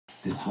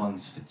This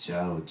one's for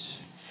PoJee.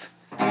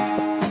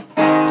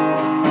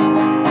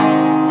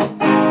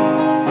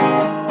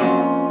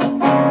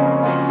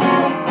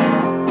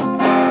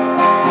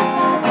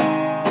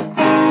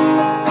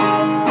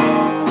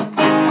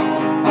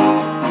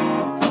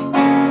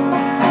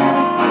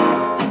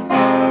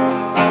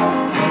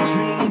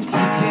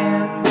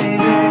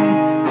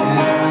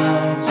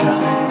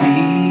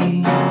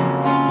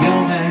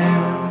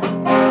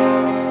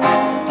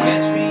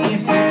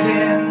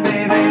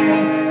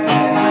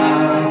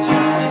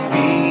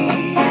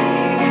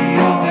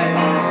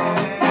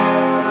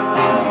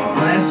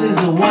 Glasses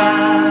of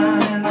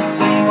wine and the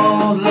same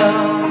old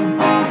love,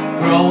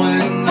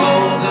 growing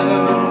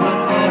older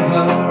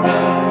never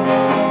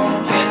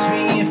right. Catch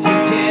me if you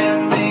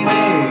can,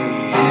 baby,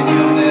 and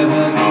you'll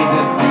never need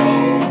to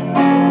throw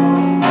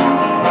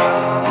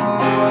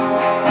rocks.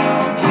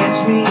 Catch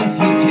me if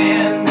you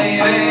can,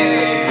 baby,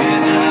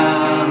 and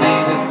I'll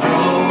need to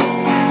throw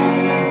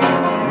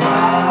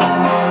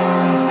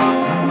rocks. I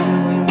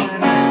knew it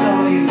when I saw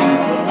you, the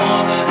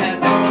one I had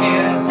to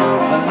kiss, a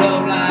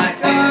love like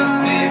this,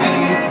 baby.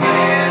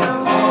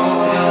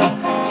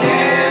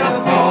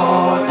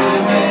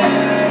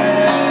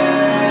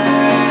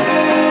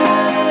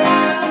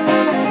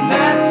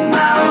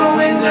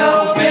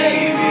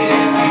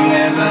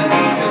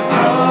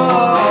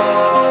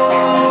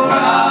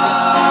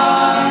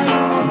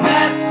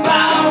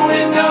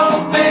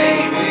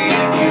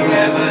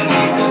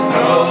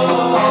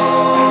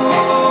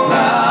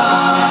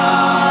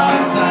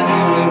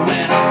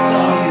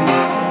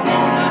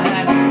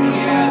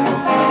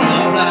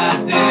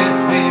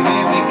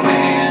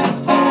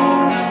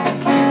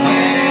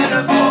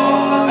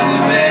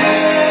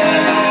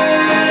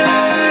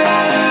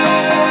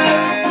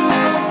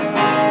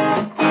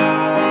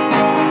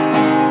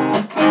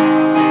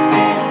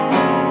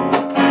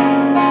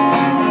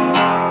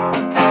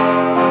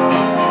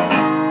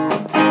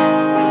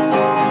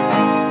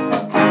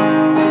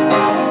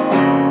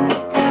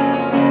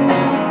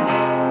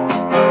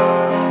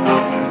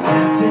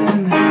 Sense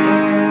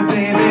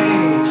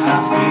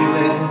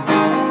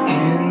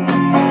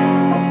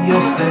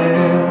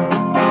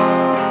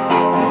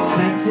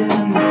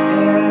in the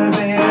air,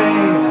 baby, I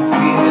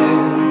feel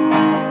it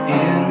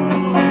in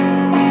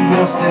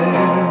your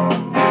stare.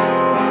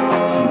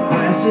 Few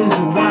glasses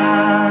away.